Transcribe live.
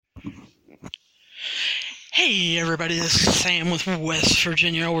Hey everybody, this is Sam with West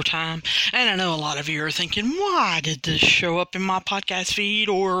Virginia Overtime, and I know a lot of you are thinking, why did this show up in my podcast feed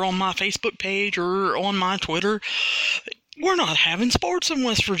or on my Facebook page or on my Twitter? We're not having sports in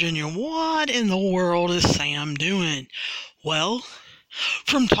West Virginia. What in the world is Sam doing? Well,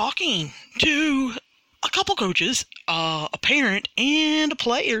 from talking to a couple coaches, a parent, and a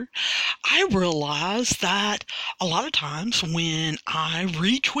player, I realized that a lot of times when I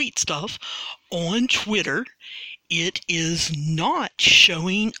retweet stuff on Twitter, it is not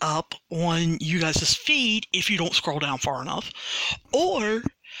showing up on you guys' feed if you don't scroll down far enough, or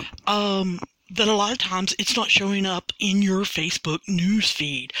that a lot of times it's not showing up in your Facebook news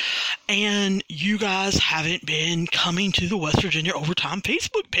feed, and you guys haven't been coming to the West Virginia Overtime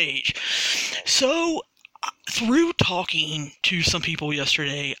Facebook page. So through talking to some people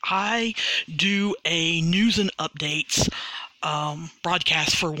yesterday, I do a news and updates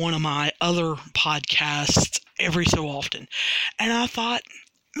broadcast for one of my other podcasts every so often. And I thought,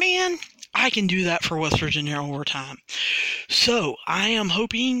 man, I can do that for West Virginia Overtime. So I am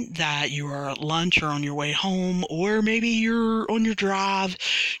hoping that you are at lunch or on your way home, or maybe you're on your drive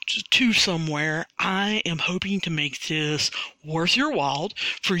to somewhere. I am hoping to make this worth your while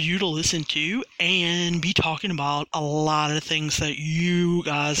for you to listen to and be talking about a lot of things that you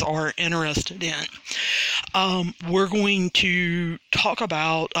guys are interested in. We're going to talk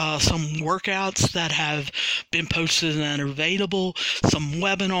about some workouts that have been posted and are available, some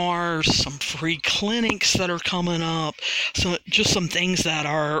webinars, some free clinics that are coming up, just some things that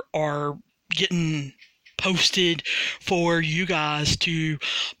are getting posted for you guys to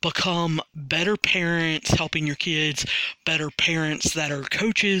become better parents, helping your kids, better parents that are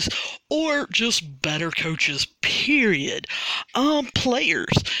coaches, or just better coaches, period.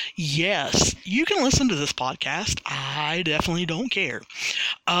 Players, yes, you can listen to this podcast. I definitely don't care.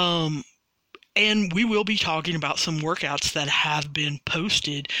 And we will be talking about some workouts that have been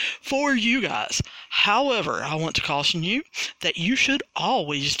posted for you guys. However, I want to caution you that you should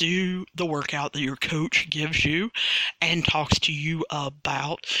always do the workout that your coach gives you and talks to you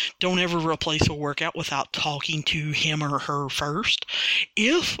about. Don't ever replace a workout without talking to him or her first.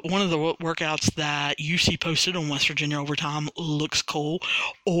 If one of the workouts that you see posted on West Virginia Overtime looks cool,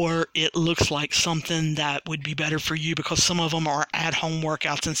 or it looks like something that would be better for you because some of them are at-home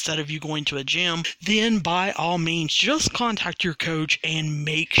workouts instead of you going to a gym, then by all means, just contact your coach and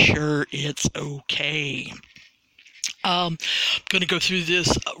make sure it's okay. I'm going to go through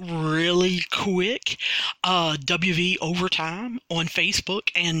this really quick. WV Overtime on Facebook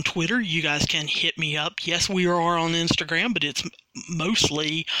and Twitter. You guys can hit me up. Yes, we are on Instagram, but it's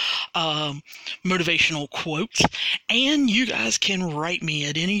mostly motivational quotes. And you guys can write me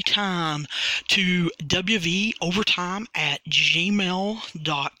at any time to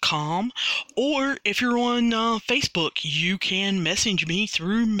wvovertime@gmail.com. Or if you're on Facebook, you can message me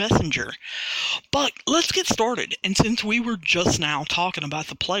through Messenger. But let's get started. And since we were just now talking about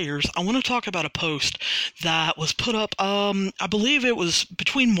the players, I want to talk about a post that was put up, I believe it was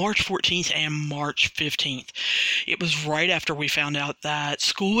between March 14th and March 15th. It was right after we found out that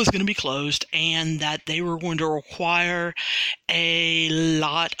school was going to be closed and that they were going to require a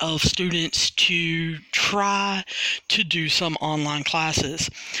lot of students to try to do some online classes.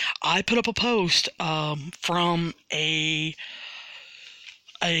 I put up a post from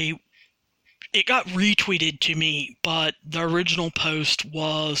it got retweeted to me, but the original post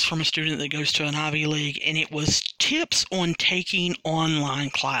was from a student that goes to an Ivy League, and it was tips on taking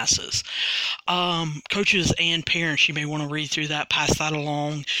online classes. Coaches and parents, you may want to read through that, pass that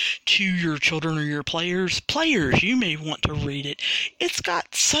along to your children or your players. Players, you may want to read it. It's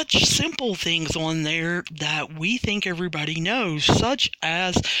got such simple things on there that we think everybody knows, such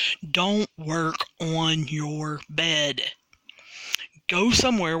as don't work on your bed. Go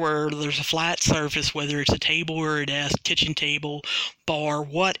somewhere where there's a flat surface, whether it's a table or a desk, kitchen table, bar,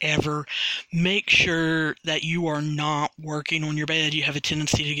 whatever. Make sure that you are not working on your bed. You have a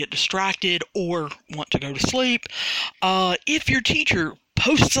tendency to get distracted or want to go to sleep. If your teacher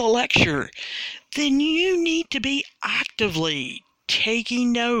posts a lecture, then you need to be actively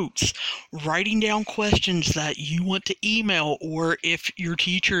taking notes, writing down questions that you want to email, or if your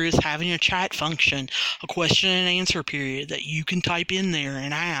teacher is having a chat function, a question and answer period that you can type in there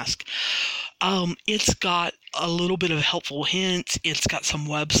and ask. It's got a little bit of helpful hints. It's got some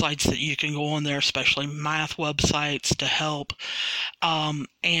websites that you can go on there, especially math websites to help.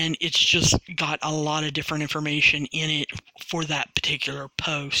 And it's just got a lot of different information in it for that particular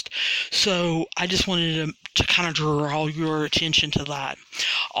post. So I just wanted to kind of draw your attention to that.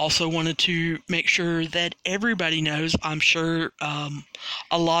 Also wanted to make sure that everybody knows, I'm sure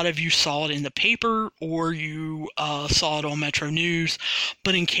a lot of you saw it in the paper or you saw it on Metro News,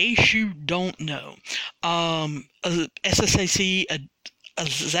 but in case you don't know, SSAC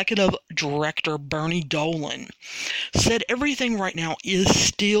Executive Director Bernie Dolan said everything right now is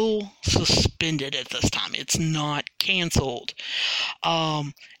still suspended at this time. It's not canceled.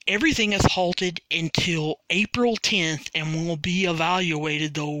 Everything is halted until April 10th and will be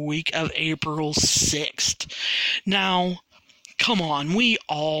evaluated the week of April 6th. Now, come on, we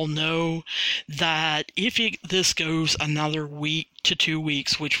all know that if this goes another week to 2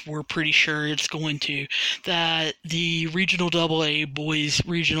 weeks, which we're pretty sure it's going to, that the regional AA boys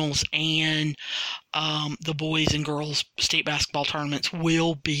regionals and the boys and girls state basketball tournaments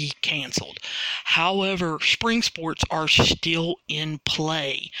will be canceled. However, spring sports are still in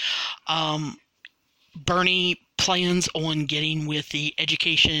play. Bernie plans on getting with the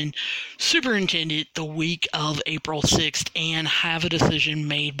education superintendent the week of April 6th and have a decision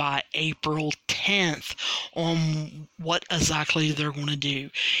made by April 10th on what exactly they're going to do.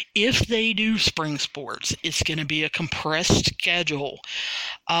 If they do spring sports, it's going to be a compressed schedule,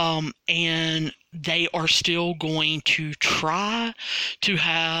 and they are still going to try to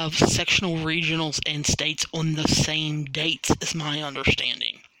have sectional regionals and states on the same dates, is my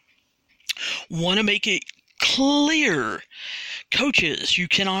understanding. Want to make it clear, coaches, you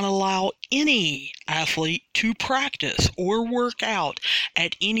cannot allow any athlete to practice or work out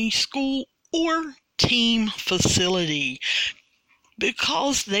at any school or team facility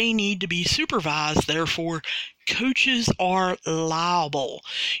because they need to be supervised. Therefore, coaches are liable.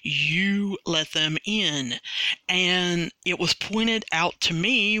 You let them in. And it was pointed out to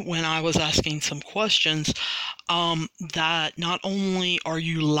me when I was asking some questions that not only are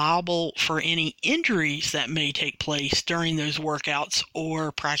you liable for any injuries that may take place during those workouts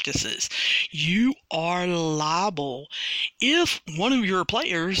or practices, you are liable if one of your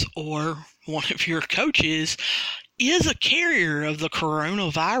players or one of your coaches is a carrier of the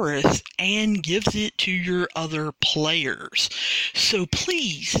coronavirus and gives it to your other players. So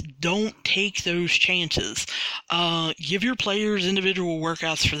please don't take those chances. Give your players individual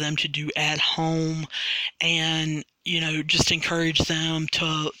workouts for them to do at home, and just encourage them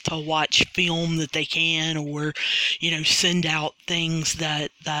to watch film that they can, or send out things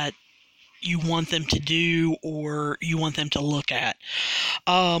that you want them to do or you want them to look at.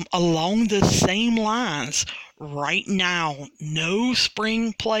 Along the same lines, right now, no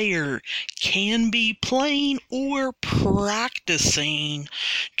spring player can be playing or practicing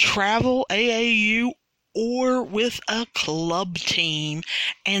travel AAU or with a club team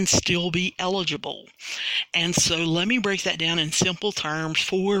and still be eligible. And so let me break that down in simple terms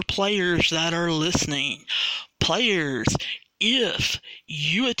for players that are listening. Players, if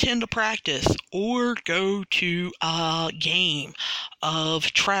you attend a practice or go to a game of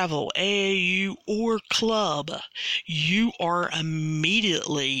travel, AAU, or club, you are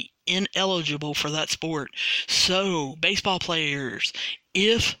immediately ineligible for that sport. So, baseball players,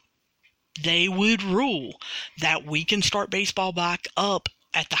 if they would rule that we can start baseball back up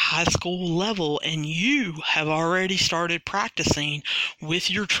at the high school level and you have already started practicing with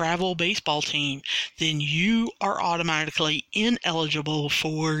your travel baseball team, then you are automatically ineligible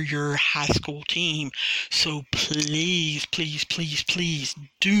for your high school team. So please, please, please, please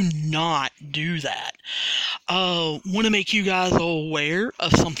do not do that. Want to make you guys aware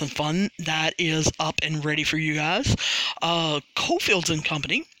of something fun that is up and ready for you guys. Coalfields and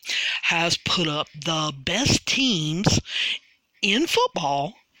Company has put up the best teams in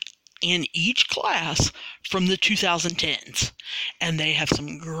football in each class from the 2010s. And they have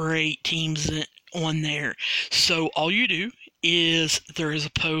some great teams on there. So all you do is there is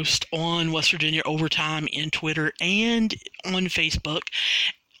a post on West Virginia Overtime in Twitter and on Facebook.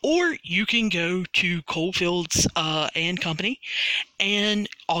 Or you can go to Coalfields and Company, and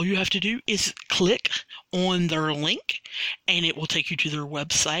all you have to do is click on their link, and it will take you to their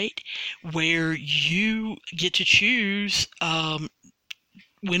website where you get to choose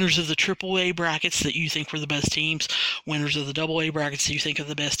winners of the AAA brackets that you think were the best teams, winners of the AA brackets that you think are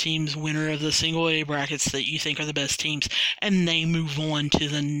the best teams, winner of the single A brackets that you think are the best teams, and they move on to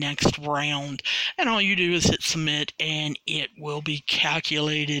the next round. And all you do is hit submit, and it will be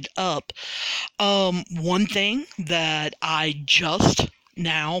calculated up. One thing that I just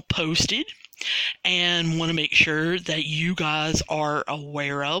now posted and want to make sure that you guys are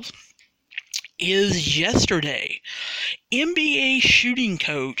aware of is yesterday, NBA shooting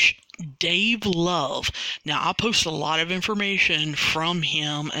coach Dave Love. Now, I post a lot of information from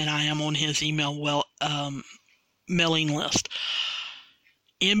him, and I am on his email mailing list.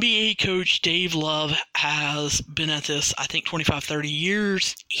 NBA coach Dave Love has been at this, I think, 25, 30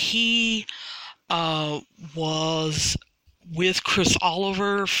 years. He was with Chris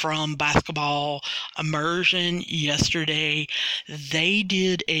Oliver from Basketball Immersion yesterday. They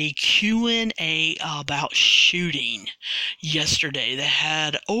did a Q&A about shooting yesterday. They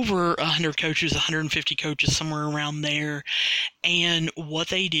had over 100 coaches, 150 coaches, somewhere around there. And what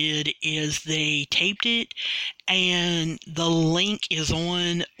they did is they taped it, and the link is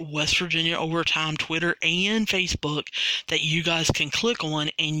on West Virginia Overtime Twitter and Facebook that you guys can click on,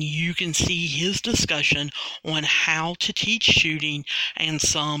 and you can see his discussion on how to teach shooting and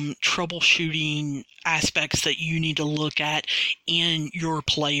some troubleshooting aspects that you need to look at in your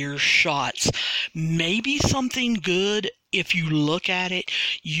players' shots. Maybe something good. If you look at it,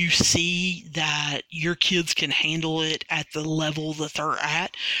 you see that your kids can handle it at the level that they're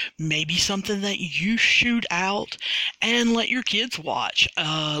at. Maybe something that you shoot out and let your kids watch.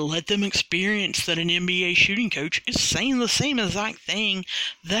 Let them experience that an NBA shooting coach is saying the same exact thing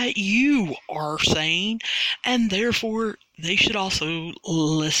that you are saying, and therefore they should also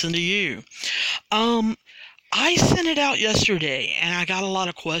listen to you. I sent it out yesterday, and I got a lot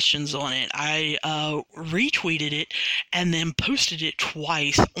of questions on it. I retweeted it and then posted it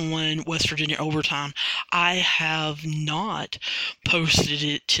twice on West Virginia Overtime. I have not posted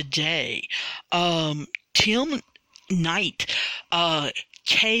it today. Tim Knight,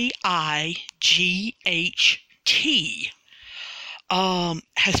 K-I-G-H-T,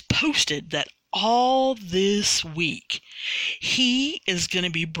 has posted that all this week he is going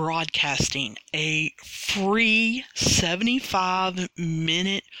to be broadcasting a free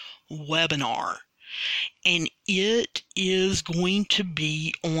 75-minute webinar, and it is going to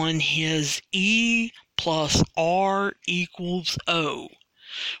be on his E+R=O,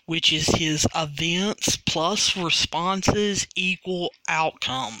 which is his events plus responses equal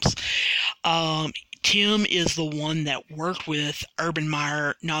outcomes. Tim is the one that worked with Urban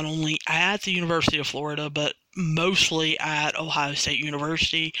Meyer not only at the University of Florida, but mostly at Ohio State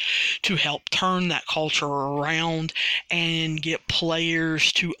University to help turn that culture around and get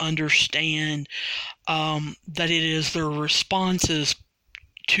players to understand that it is their responses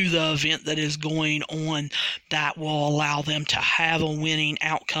to the event that is going on that will allow them to have a winning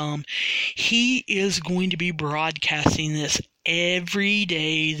outcome. He is going to be broadcasting this every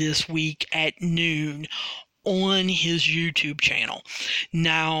day this week at noon on his YouTube channel.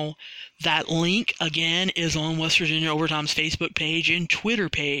 Now, that link, again, is on West Virginia Overtime's Facebook page and Twitter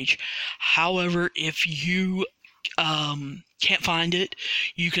page. However, if you can't find it,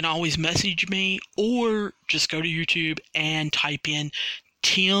 you can always message me or just go to YouTube and type in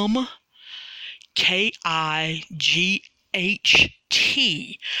Tim, K-I-G-H-T.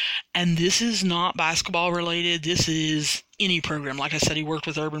 And this is not basketball related. This is any program. Like I said, he worked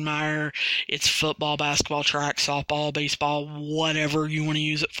with Urban Meyer. It's football, basketball, track, softball, baseball, whatever you want to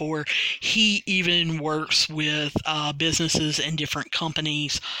use it for. He even works with businesses and different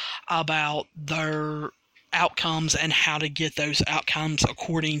companies about their outcomes and how to get those outcomes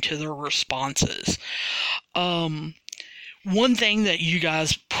according to their responses. One thing that you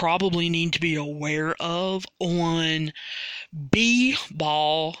guys probably need to be aware of on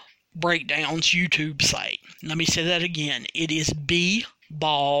B-Ball Breakdown's YouTube site. Let me say that again. It is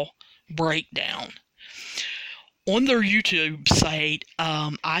B-Ball Breakdown. On their YouTube site,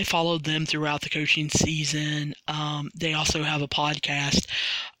 I followed them throughout the coaching season. They also have a podcast.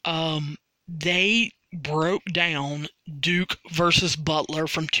 They broke down Duke versus Butler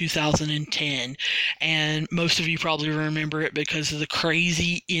from 2010, and most of you probably remember it because of the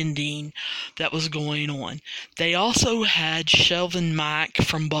crazy ending that was going on. They also had Shelvin Mack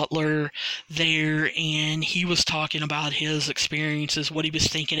from Butler there, and he was talking about his experiences, what he was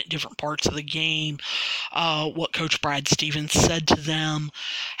thinking at different parts of the game, what Coach Brad Stevens said to them,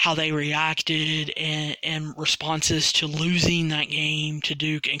 how they reacted, and responses to losing that game to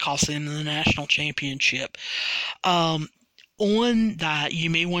Duke and costing them the national championship. On that,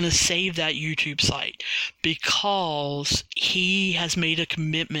 you may want to save that YouTube site because he has made a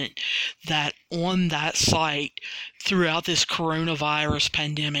commitment that on that site throughout this coronavirus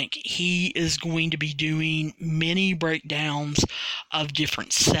pandemic, he is going to be doing many breakdowns of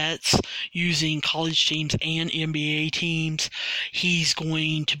different sets using college teams and NBA teams. He's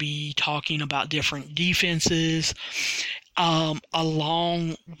going to be talking about different defenses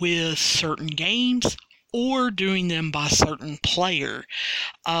along with certain games, or doing them by certain player.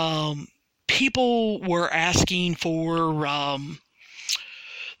 People were asking for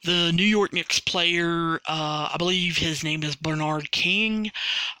The New York Knicks player, I believe his name is Bernard King.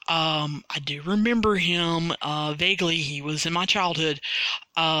 I do remember him vaguely. He was in my childhood,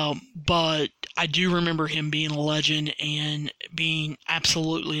 but I do remember him being a legend and being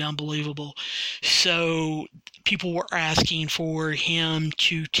absolutely unbelievable. So people were asking for him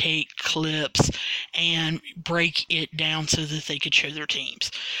to take clips and break it down so that they could show their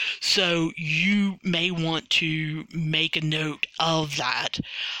teams. So you may want to make a note of that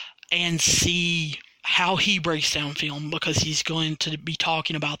and see how he breaks down film, because he's going to be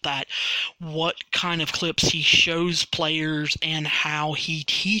talking about that, what kind of clips he shows players and how he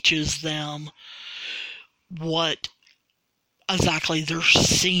teaches them what exactly they're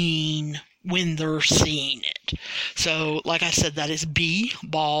seeing when they're seeing it. So, like I said, that is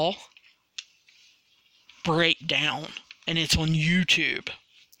B-Ball Breakdown, and it's on YouTube.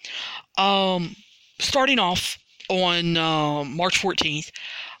 Starting off on March 14th,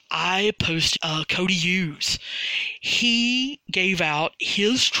 I posted Cody Hughes. He gave out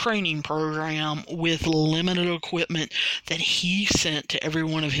his training program with limited equipment that he sent to every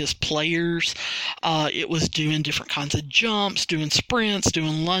one of his players. It was doing different kinds of jumps, doing sprints,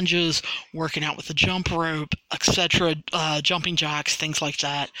 doing lunges, working out with the jump rope, etc., jumping jacks, things like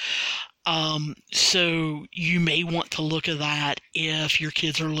that. So you may want to look at that if your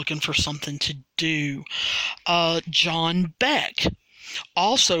kids are looking for something to do. John Beck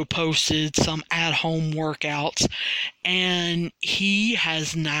also posted some at-home workouts, and he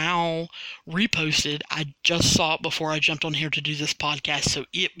has now reposted. I just saw it before I jumped on here to do this podcast, so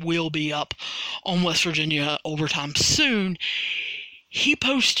it will be up on West Virginia Overtime soon. He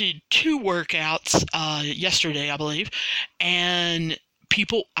posted 2 workouts yesterday, I believe, and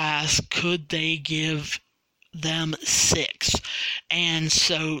people asked, could they give them 6? And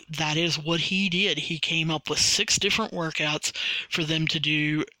so that is what he did. He came up with 6 different workouts for them to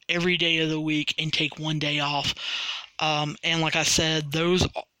do every day of the week and take one day off. And like I said, those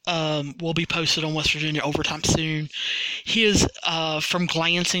will be posted on West Virginia Overtime soon. His, from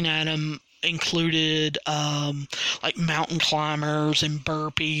glancing at him, included like mountain climbers and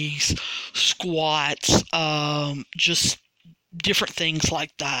burpees, squats, just different things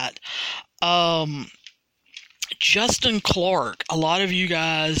like that. Justin Clark, a lot of you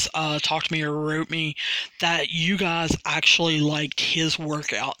guys talked to me or wrote me that you guys actually liked his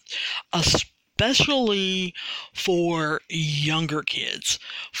workout, especially for younger kids,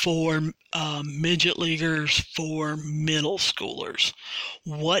 for midget leaguers, for middle schoolers.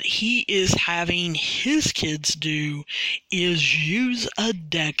 What he is having his kids do is use a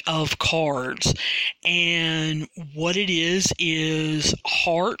deck of cards, and what it is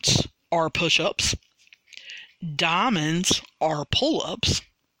hearts are push-ups, diamonds are pull-ups,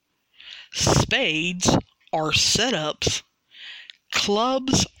 spades are sit-ups,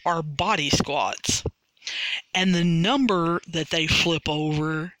 clubs are body squats, and the number that they flip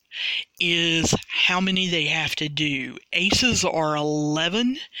over is how many they have to do. Aces are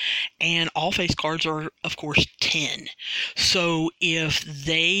 11, and all face cards are, of course, 10. So if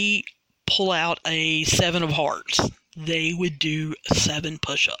they pull out a 7 of hearts, they would do 7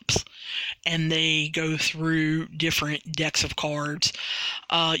 push-ups, and they go through different decks of cards.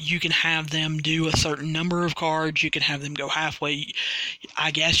 You can have them do a certain number of cards. You can have them go halfway.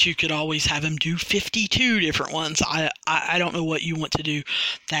 I guess you could always have them do 52 different ones. I don't know what you want to do.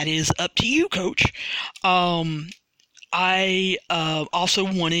 That is up to you, Coach. I also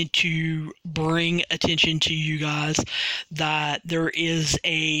wanted to bring attention to you guys that there is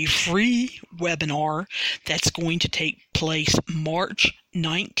a free webinar that's going to take place March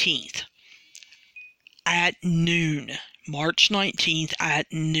 19th at noon. March 19th at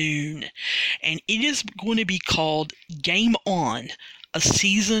noon. And it is going to be called Game On, a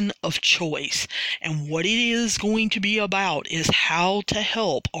Season of Choice. And what it is going to be about is how to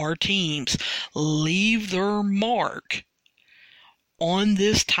help our teams leave their mark on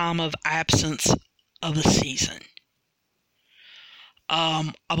this time of absence of the season.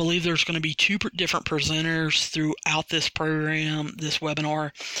 I believe there's going to be 2 different presenters throughout this program, this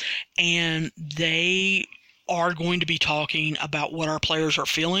webinar, and they are going to be talking about what our players are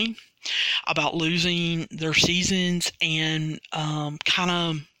feeling, about losing their seasons, and kind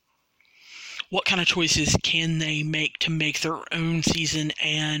of what kind of choices can they make to make their own season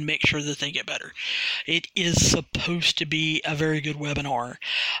and make sure that they get better. It is supposed to be a very good webinar.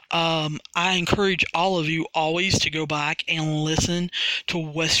 I encourage all of you always to go back and listen to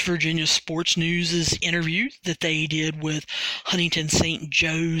West Virginia Sports News' interview that they did with Huntington St.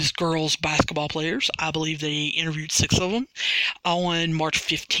 Joe's girls basketball players. I believe they interviewed 6 of them on March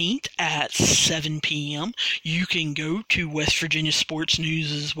 15th at 7 p.m. You can go to West Virginia Sports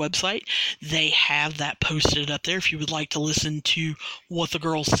News' website. They have that posted up there if you would like to listen to what the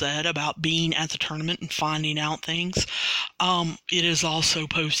girls said about being at the tournament and finding out things. It is also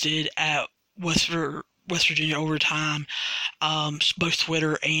posted at West Virginia Overtime, both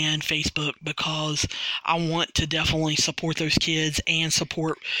Twitter and Facebook, because I want to definitely support those kids and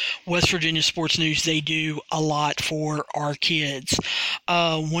support West Virginia Sports News. They do a lot for our kids.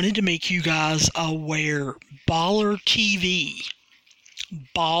 Wanted to make you guys aware, Baller TV,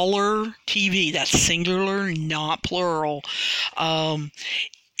 that's singular, not plural,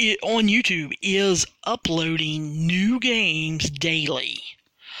 it on YouTube is uploading new games daily.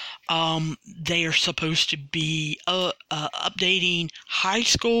 They are supposed to be updating high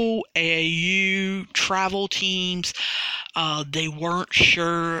school, AAU, travel teams. They weren't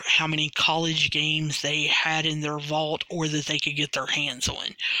sure how many college games they had in their vault or that they could get their hands on.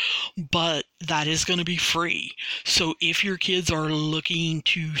 But that is going to be free. So if your kids are looking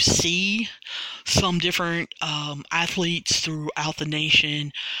to see some different athletes throughout the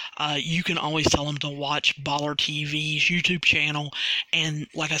nation, you can always tell them to watch Baller TV's YouTube channel. And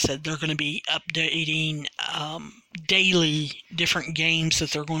like I said, they're going to be updating daily different games that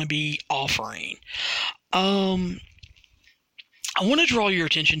they're going to be offering. I want to draw your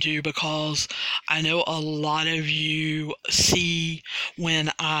attention to, because I know a lot of you see when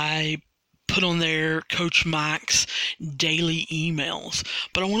I put on there Coach Mike's daily emails,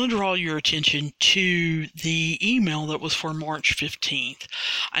 but I want to draw your attention to the email that was for March 15th.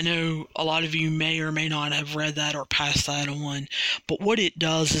 I know a lot of you may or may not have read that or passed that on, but what it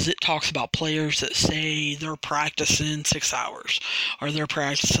does is it talks about players that say they're practicing 6 hours or they're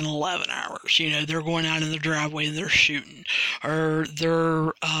practicing 11 hours. You know, they're going out in the driveway and they're shooting, or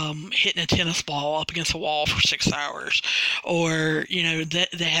they're hitting a tennis ball up against a wall for 6 hours, or, you know,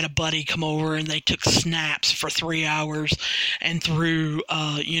 they had a buddy come over and they took snaps for 3 hours and threw,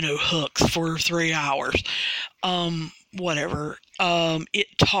 hooks for 3 hours. Whatever. It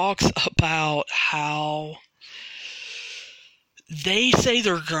talks about how they say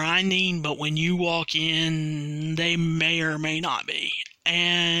they're grinding, but when you walk in, they may or may not be.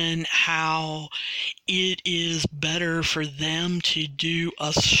 And how it is better for them to do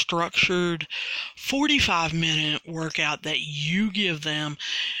a structured 45-minute workout that you give them,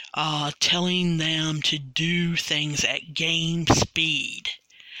 telling them to do things at game speed.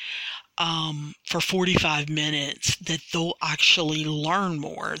 For 45 minutes, that they'll actually learn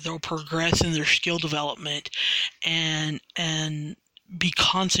more. They'll progress in their skill development and be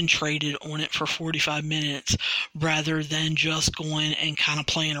concentrated on it for 45 minutes rather than just going and kind of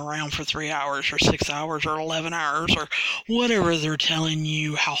playing around for 3 hours or 6 hours or 11 hours or whatever they're telling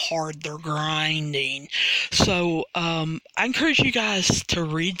you how hard they're grinding. So I encourage you guys to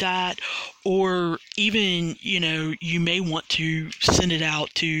read that, or even, you may want to send it out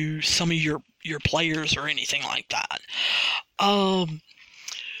to some of your players or anything like that.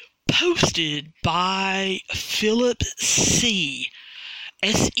 Posted by Philip C.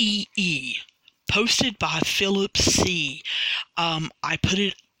 S-E-E, posted by Philip C. I put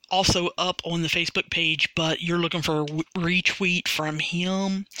it also up on the Facebook page, but you're looking for a retweet from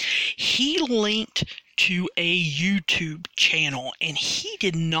him. He linked to a YouTube channel, and he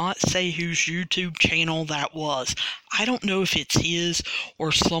did not say whose YouTube channel that was. I don't know if it's his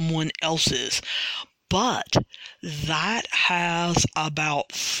or someone else's, but that has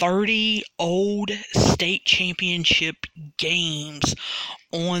about 30 old state championship games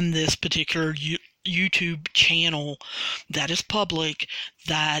on this particular YouTube channel that is public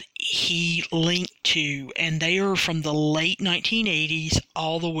that he linked to, and they are from the late 1980s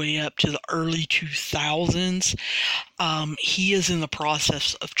all the way up to the early 2000s. He is in the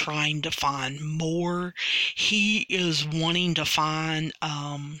process of trying to find more. He is wanting to find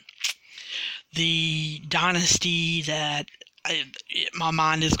the dynasty that, my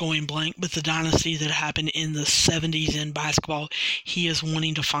mind is going blank, but the dynasty that happened in the 70s in basketball, he is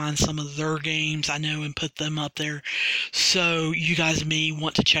wanting to find some of their games, I know, and put them up there. So you guys may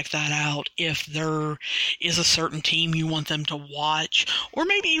want to check that out if there is a certain team you want them to watch, or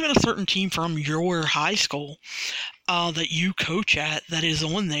maybe even a certain team from your high school that you coach at that is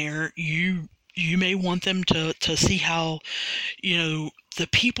on there. You may want them to see how, the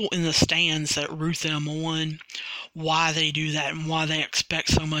people in the stands that root them on, why they do that and why they expect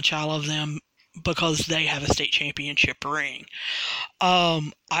so much out of them because they have a state championship ring.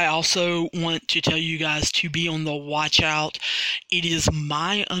 I also want to tell you guys to be on the watch out. It is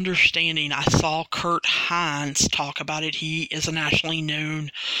my understanding, I saw Kurt Hines talk about it. He is a nationally known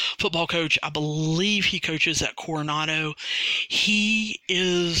football coach. I believe he coaches at Coronado. He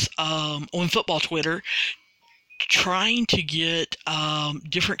is on football Twitter trying to get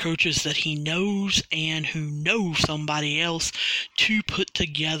different coaches that he knows and who know somebody else to put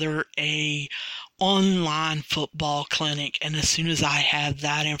together a online football clinic. And as soon as I have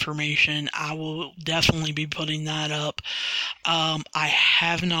that information, I will definitely be putting that up. I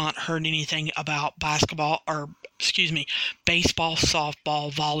have not heard anything about baseball,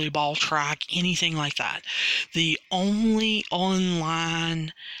 softball, volleyball, track, anything like that. The only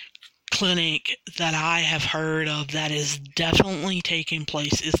online clinic that I have heard of that is definitely taking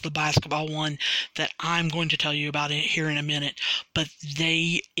place is the basketball one that I'm going to tell you about it here in a minute. But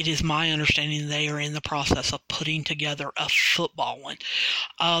it is my understanding they are in the process of putting together a football one.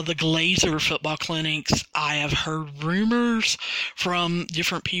 The Glazer football clinics, I have heard rumors from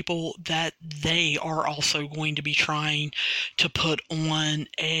different people that they are also going to be trying to put on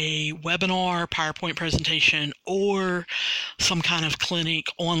a webinar, PowerPoint presentation, or some kind of clinic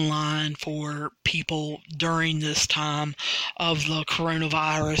online for people during this time of the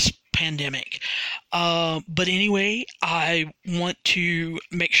coronavirus pandemic. But anyway, I want to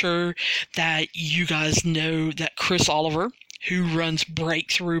make sure that you guys know that Chris Oliver, who runs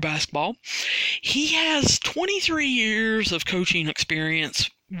Breakthrough Basketball, he has 23 years of coaching experience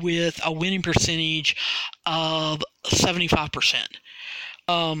with a winning percentage of 75%.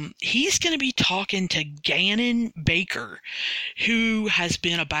 He's going to be talking to Gannon Baker, who has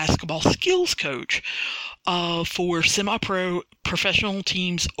been a basketball skills coach for semi-pro professional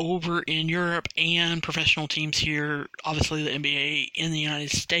teams over in Europe and professional teams here, obviously the NBA in the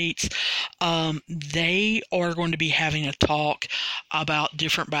United States. They are going to be having a talk about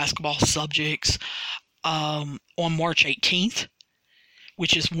different basketball subjects on March 18th.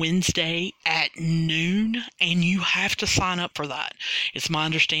 Which is Wednesday at noon, and you have to sign up for that. It's my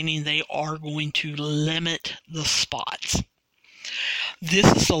understanding they are going to limit the spots.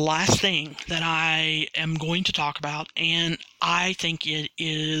 This is the last thing that I am going to talk about, and I think it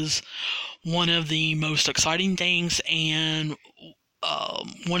is one of the most exciting things and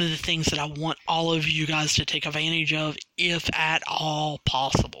one of the things that I want all of you guys to take advantage of, if at all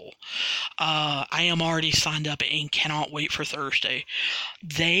possible. I am already signed up and cannot wait for Thursday.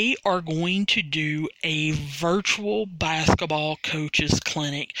 They are going to do a virtual basketball coaches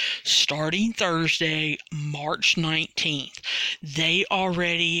clinic starting Thursday, March 19th. They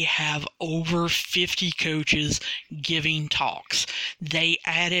already have over 50 coaches giving talks. They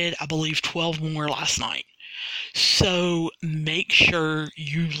added, I believe, 12 more last night. So make sure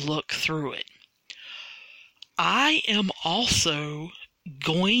you look through it. I am also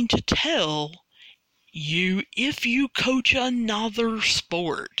going to tell you, if you coach another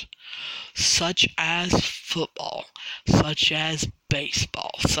sport, such as football, such as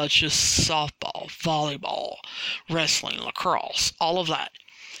baseball, such as softball, volleyball, wrestling, lacrosse, all of that,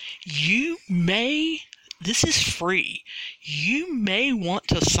 this is free. You may want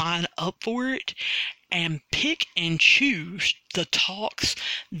to sign up for it and pick and choose the talks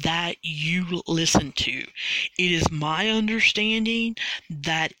that you listen to. It is my understanding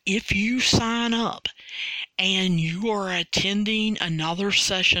that if you sign up and you are attending another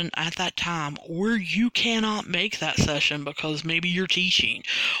session at that time, or you cannot make that session because maybe you're teaching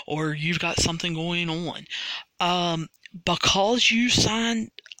or you've got something going on, because you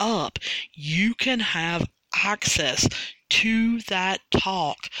signed up, you can have access to that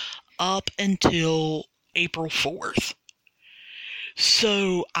talk up until April 4th.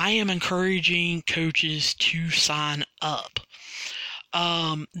 So I am encouraging coaches to sign up.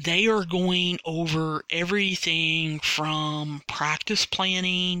 They are going over everything from practice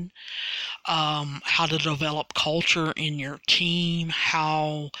planning, how to develop culture in your team,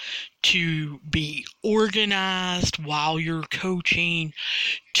 how to be organized while you're coaching,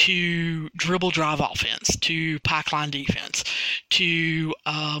 to dribble drive offense, to pipeline defense, to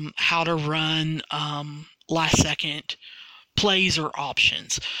how to run last second plays or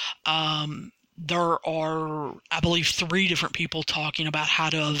options. There are, I believe, 3 different people talking about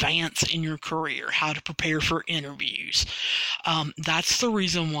how to advance in your career, how to prepare for interviews. That's the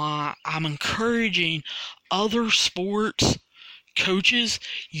reason why I'm encouraging other sports coaches.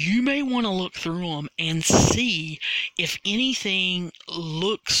 You may want to look through them and see if anything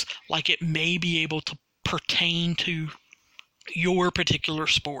looks like it may be able to pertain to your particular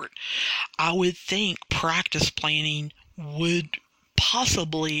sport. I would think practice planning would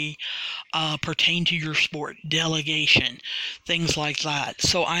possibly pertain to your sport, delegation, things like that.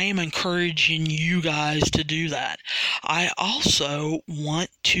 So I am encouraging you guys to do that. I also want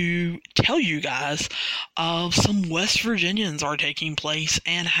to tell you guys of some West Virginians are taking place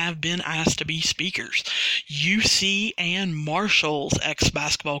and have been asked to be speakers. UC and Marshall's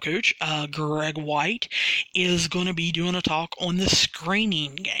ex-basketball coach, Greg White, is going to be doing a talk on the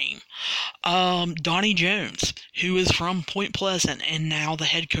screening game. Donnie Jones, who is from Point Pleasant and now the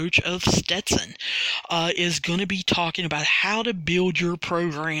head coach of Stetson, is going to be talking about how to build your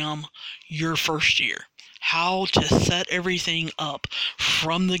program your first year. How to set everything up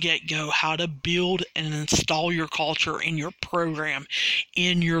from the get-go, how to build and install your culture in your program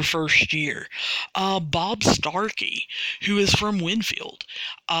in your first year. Bob Starkey, who is from Winfield,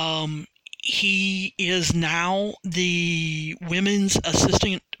 he is now the women's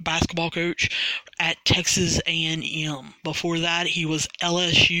assistant basketball coach at Texas A&M. Before that, he was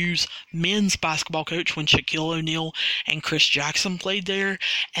LSU's men's basketball coach when Shaquille O'Neal and Chris Jackson played there,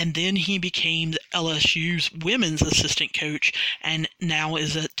 and then he became LSU's women's assistant coach and now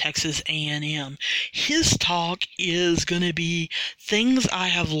is at Texas A&M. His talk is going to be things I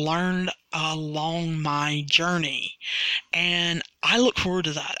have learned along my journey, and I look forward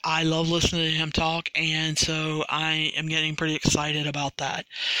to that. I love listening to him talk, and so I am getting pretty excited about that.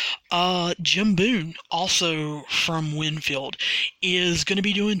 Jim Boone, also from Winfield, is going to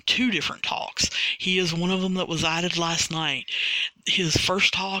be doing 2 different talks. He is one of them that was added last night. His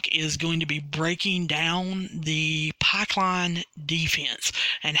first talk is going to be breaking down the pipeline defense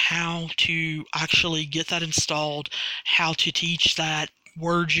and how to actually get that installed, how to teach that,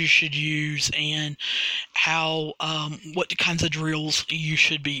 words you should use, and how what kinds of drills you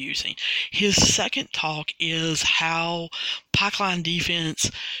should be using. His second talk is how pipeline defense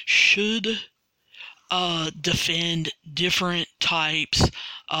should defend different types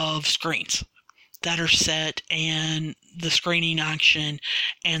of screens that are set and the screening action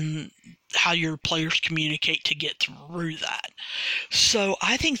and how your players communicate to get through that. So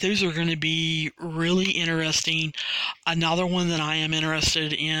I think those are going to be really interesting. Another one that I am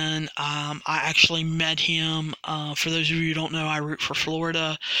interested in, I actually met him. For those of you who don't know, I root for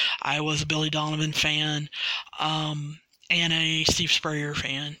Florida. I was a Billy Donovan fan. And a Steve Spurrier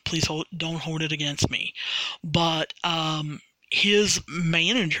fan. Please don't hold it against me. But his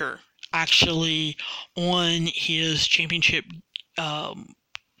manager, actually, on his championship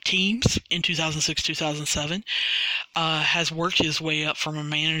teams in 2006-2007, has worked his way up from a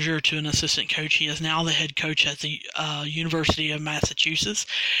manager to an assistant coach. He is now the head coach at the University of Massachusetts,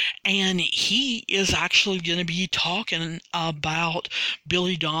 and he is actually going to be talking about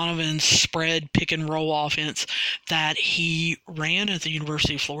Billy Donovan's spread pick and roll offense that he ran at the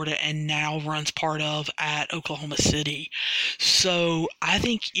University of Florida and now runs part of at Oklahoma City. So I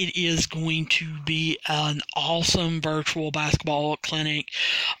think it is going to be an awesome virtual basketball clinic.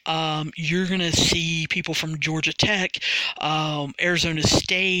 You're going to see people from Georgia Tech, Arizona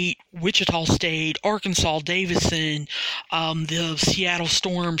State, Wichita State, Arkansas, Davidson. The Seattle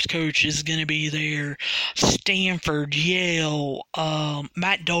Storms coach is going to be there. Stanford, Yale,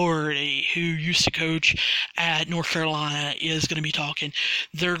 Matt Doherty, who used to coach at North Carolina, is going to be talking.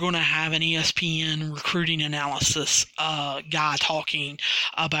 They're going to have an ESPN recruiting analysis guy talking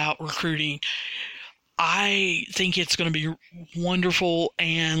about recruiting. I think it's going to be wonderful,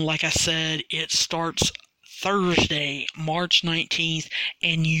 and like I said, it starts Thursday, March 19th,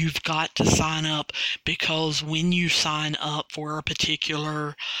 and you've got to sign up, because when you sign up for a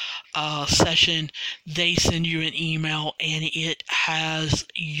particular session, they send you an email, and it has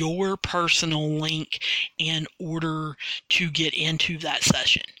your personal link in order to get into that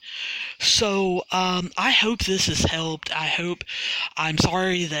session. So I hope this has helped. I'm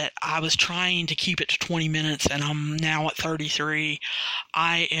sorry that I was trying to keep it to 20 minutes and I'm now at 33.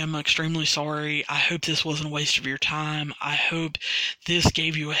 I am extremely sorry. I hope this wasn't a waste of your time. I hope this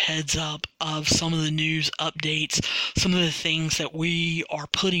gave you a heads up of some of the news updates, some of the things that we are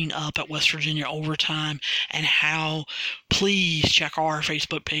putting up at West Virginia Overtime, and how please check our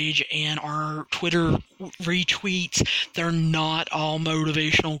Facebook page and our Twitter retweets. They're not all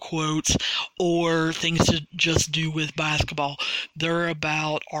motivational quotes or things to just do with basketball. They're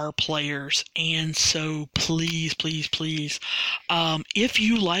about our players. And so please, if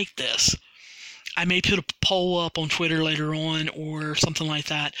you like this, I may put a poll up on Twitter later on or something like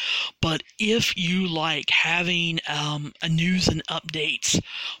that. But if you like having a news and updates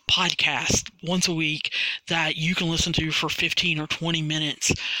podcast once a week that you can listen to for 15 or 20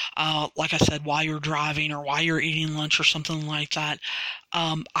 minutes, like I said, while you're driving or while you're eating lunch or something like that,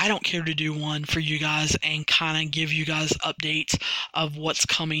 I don't care to do one for you guys and kind of give you guys updates of what's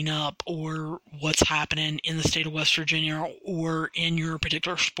coming up or what's happening in the state of West Virginia or in your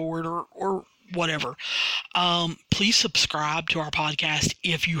particular sport or whatever. Please subscribe to our podcast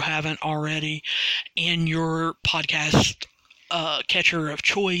if you haven't already in your podcast catcher of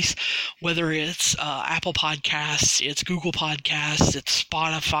choice, whether it's Apple Podcasts, it's Google Podcasts, it's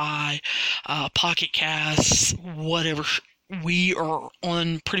Spotify, Pocket Casts, whatever. We are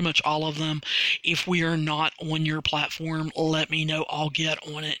on pretty much all of them. If we are not on your platform, let me know. I'll get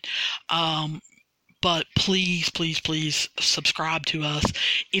on it. But please, please, please subscribe to us.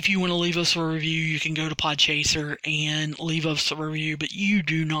 If you want to leave us a review, you can go to Podchaser and leave us a review, but you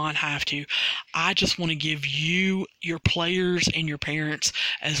do not have to. I just want to give you, your players, and your parents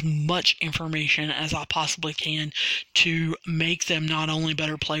as much information as I possibly can to make them not only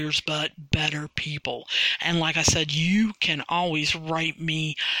better players, but better people. And like I said, you can always write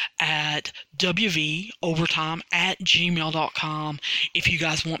me at wvovertime@gmail.com if you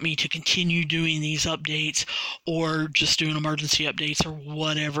guys want me to continue doing these updates or just doing emergency updates or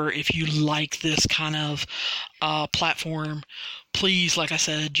whatever. If you like this kind of platform, please, like I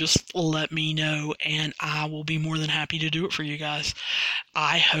said, just let me know and I will be more than happy to do it for you guys.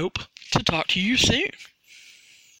 I hope to talk to you soon.